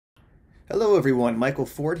Hello everyone, Michael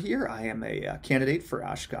Ford here. I am a candidate for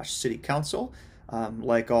Oshkosh City Council.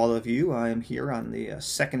 Like all of you, I am here on the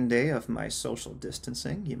second day of my social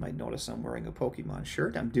distancing. You might notice I'm wearing a Pokemon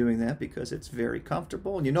shirt. I'm doing that because it's very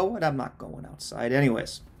comfortable, and you know what? I'm not going outside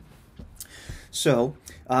anyways. So,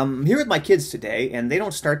 I'm here with my kids today, and they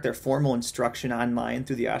don't start their formal instruction online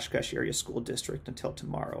through the Oshkosh Area School District until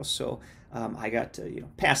tomorrow. So, I got to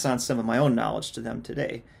pass on some of my own knowledge to them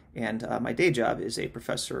today. And my day job is a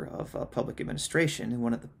professor of public administration. And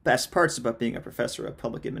one of the best parts about being a professor of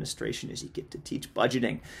public administration is you get to teach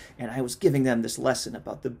budgeting. And I was giving them this lesson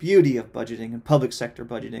about the beauty of budgeting and public sector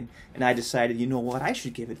budgeting. And I decided, you know what, I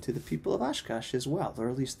should give it to the people of Oshkosh as well, or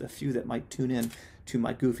at least the few that might tune in to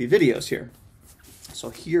my goofy videos here. So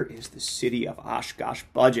here is the City of Oshkosh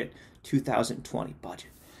budget, 2020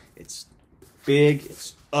 budget. It's big,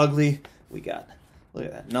 it's ugly. Look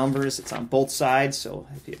at that, numbers. It's on both sides, so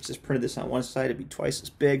if you just printed this on one side, it'd be twice as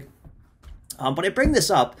big. But I bring this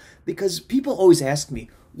up because people always ask me,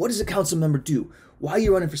 what does a council member do? Why are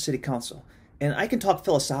you running for city council? And I can talk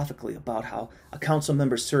philosophically about how a council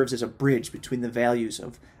member serves as a bridge between the values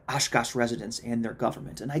of Oshkosh residents and their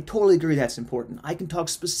government. And I totally agree that's important. I can talk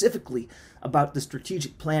specifically about the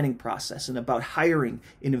strategic planning process and about hiring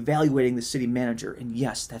and evaluating the city manager. And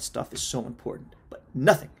yes, that stuff is so important. But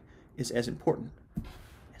nothing is as important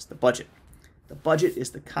as the budget. The budget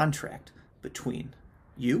is the contract between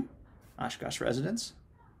you, Oshkosh residents,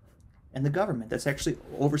 and the government that's actually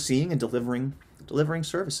overseeing and delivering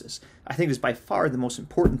services. I think it is by far the most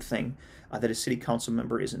important thing that a city council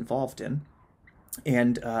member is involved in.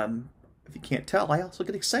 And if you can't tell, I also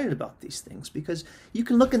get excited about these things because you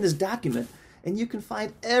can look in this document and you can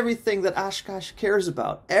find everything that Oshkosh cares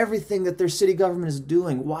about, everything that their city government is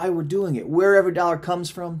doing, why we're doing it, where every dollar comes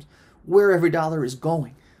from, where every dollar is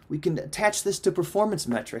going. We can attach this to performance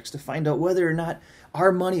metrics to find out whether or not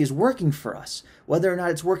our money is working for us, whether or not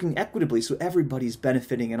it's working equitably so everybody's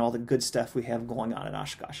benefiting and all the good stuff we have going on in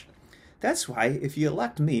Oshkosh. That's why, if you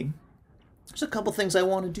elect me, there's a couple things I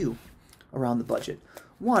want to do around the budget.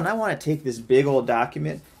 One, I want to take this big old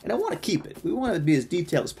document and I want to keep it. We want it to be as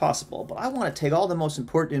detailed as possible, but I want to take all the most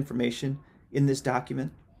important information in this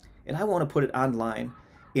document and I want to put it online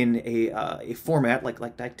in a format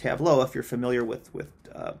like Tableau, if you're familiar with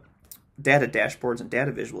data dashboards and data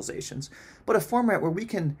visualizations, but a format where we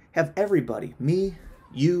can have everybody, me,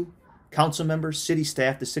 you, council members, city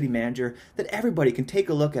staff, the city manager, that everybody can take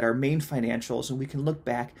a look at our main financials and we can look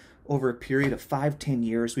back over a period of 5-10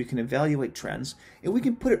 years. We can evaluate trends and we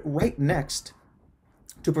can put it right next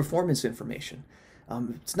to performance information.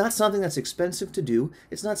 It's not something that's expensive to do.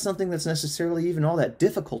 It's not something that's necessarily even all that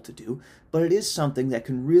difficult to do, but it is something that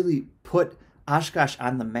can really put Oshkosh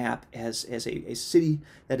on the map as a city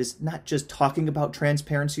that is not just talking about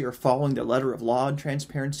transparency or following the letter of law and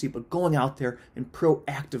transparency, but going out there and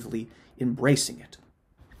proactively embracing it.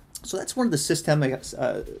 So that's one of the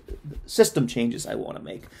system changes I want to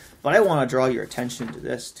make. But I want to draw your attention to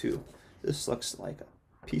this too. This looks like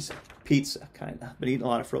a piece of pizza, kind of. I've been eating a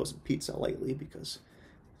lot of frozen pizza lately because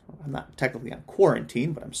I'm not technically on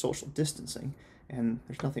quarantine, but I'm social distancing. And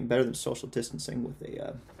there's nothing better than social distancing with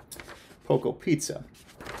a Poco pizza.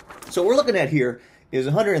 So what we're looking at here is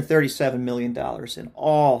 $137 million in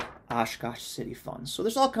all Oshkosh City funds. So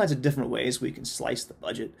there's all kinds of different ways we can slice the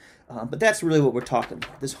budget, but that's really what we're talking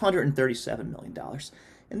about, this $137 million.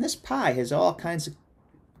 And this pie has all kinds of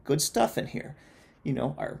good stuff in here. You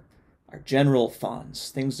know, our general funds,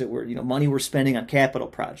 things that we're, money we're spending on capital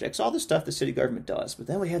projects, all the stuff the city government does. But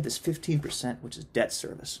then we have this 15%, which is debt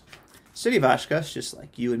service. City of Oshkosh, just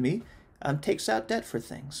like you and me, takes out debt for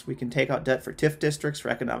things. We can take out debt for TIF districts for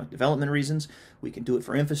economic development reasons. We can do it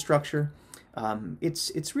for infrastructure.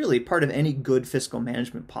 It's really part of any good fiscal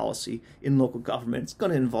management policy in local government. It's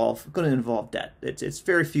going to involve debt. It's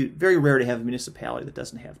very rare to have a municipality that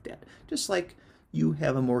doesn't have debt. Just like you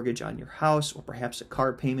have a mortgage on your house, or perhaps a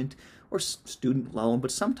car payment, or student loan,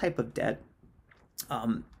 but some type of debt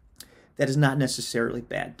that is not necessarily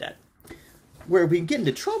bad debt. Where we get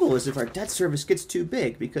into trouble is if our debt service gets too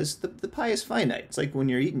big, because the pie is finite. It's like when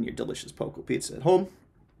you're eating your delicious Poco pizza at home,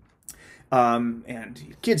 and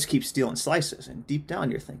your kids keep stealing slices, and deep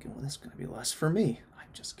down you're thinking, well, this is going to be less for me. I'm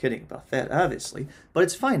just kidding about that, obviously. But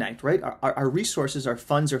it's finite, right? Our resources, our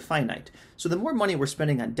funds are finite. So the more money we're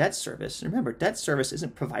spending on debt service, and remember, debt service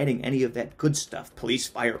isn't providing any of that good stuff, police,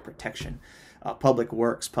 fire protection, public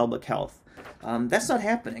works, public health. That's not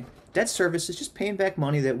happening. Debt service is just paying back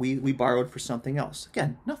money that we borrowed for something else.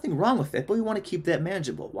 Again, nothing wrong with it, but we want to keep that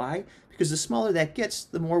manageable. Why? Because the smaller that gets,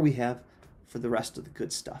 the more we have for the rest of the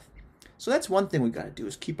good stuff. So that's one thing we've got to do,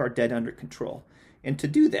 is keep our debt under control. And to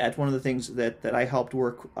do that, one of the things that I helped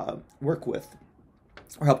work on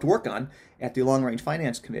at the Long Range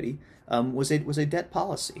Finance Committee was a debt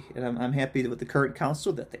policy. And I'm happy that with the current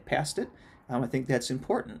council that they passed it. I think that's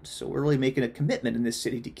important. So we're really making a commitment in this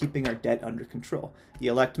city to keeping our debt under control.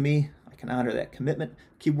 You elect me, I can honor that commitment,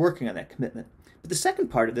 keep working on that commitment. But the second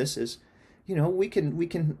part of this is, we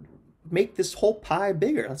can make this whole pie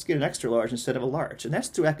bigger. Let's get an extra large instead of a large. And that's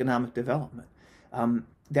through economic development.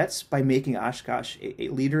 That's by making Oshkosh a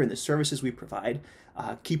leader in the services we provide,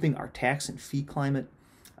 keeping our tax and fee climate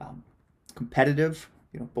competitive,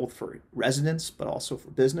 both for residents but also for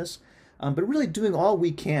business. But really doing all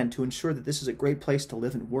we can to ensure that this is a great place to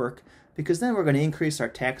live and work, because then we're going to increase our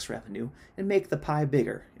tax revenue and make the pie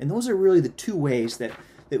bigger. And those are really the two ways that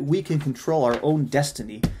we can control our own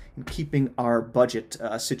destiny in keeping our budget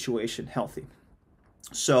situation healthy.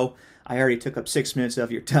 So I already took up 6 minutes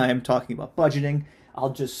of your time talking about budgeting.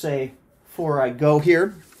 I'll just say before I go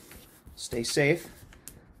here, stay safe.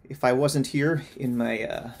 If I wasn't here in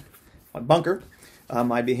my bunker,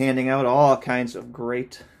 I'd be handing out all kinds of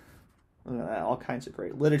great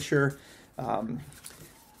literature.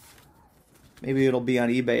 Maybe it'll be on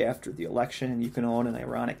eBay after the election, and you can own an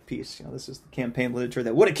ironic piece. This is the campaign literature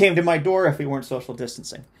that would have came to my door if we weren't social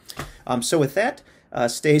distancing. So with that,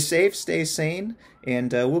 stay safe, stay sane,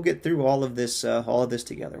 and we'll get through all of this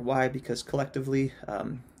together. Why? Because collectively,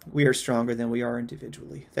 we are stronger than we are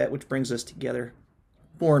individually. That which brings us together,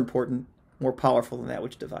 more important, more powerful than that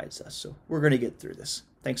which divides us. So we're going to get through this.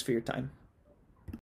 Thanks for your time.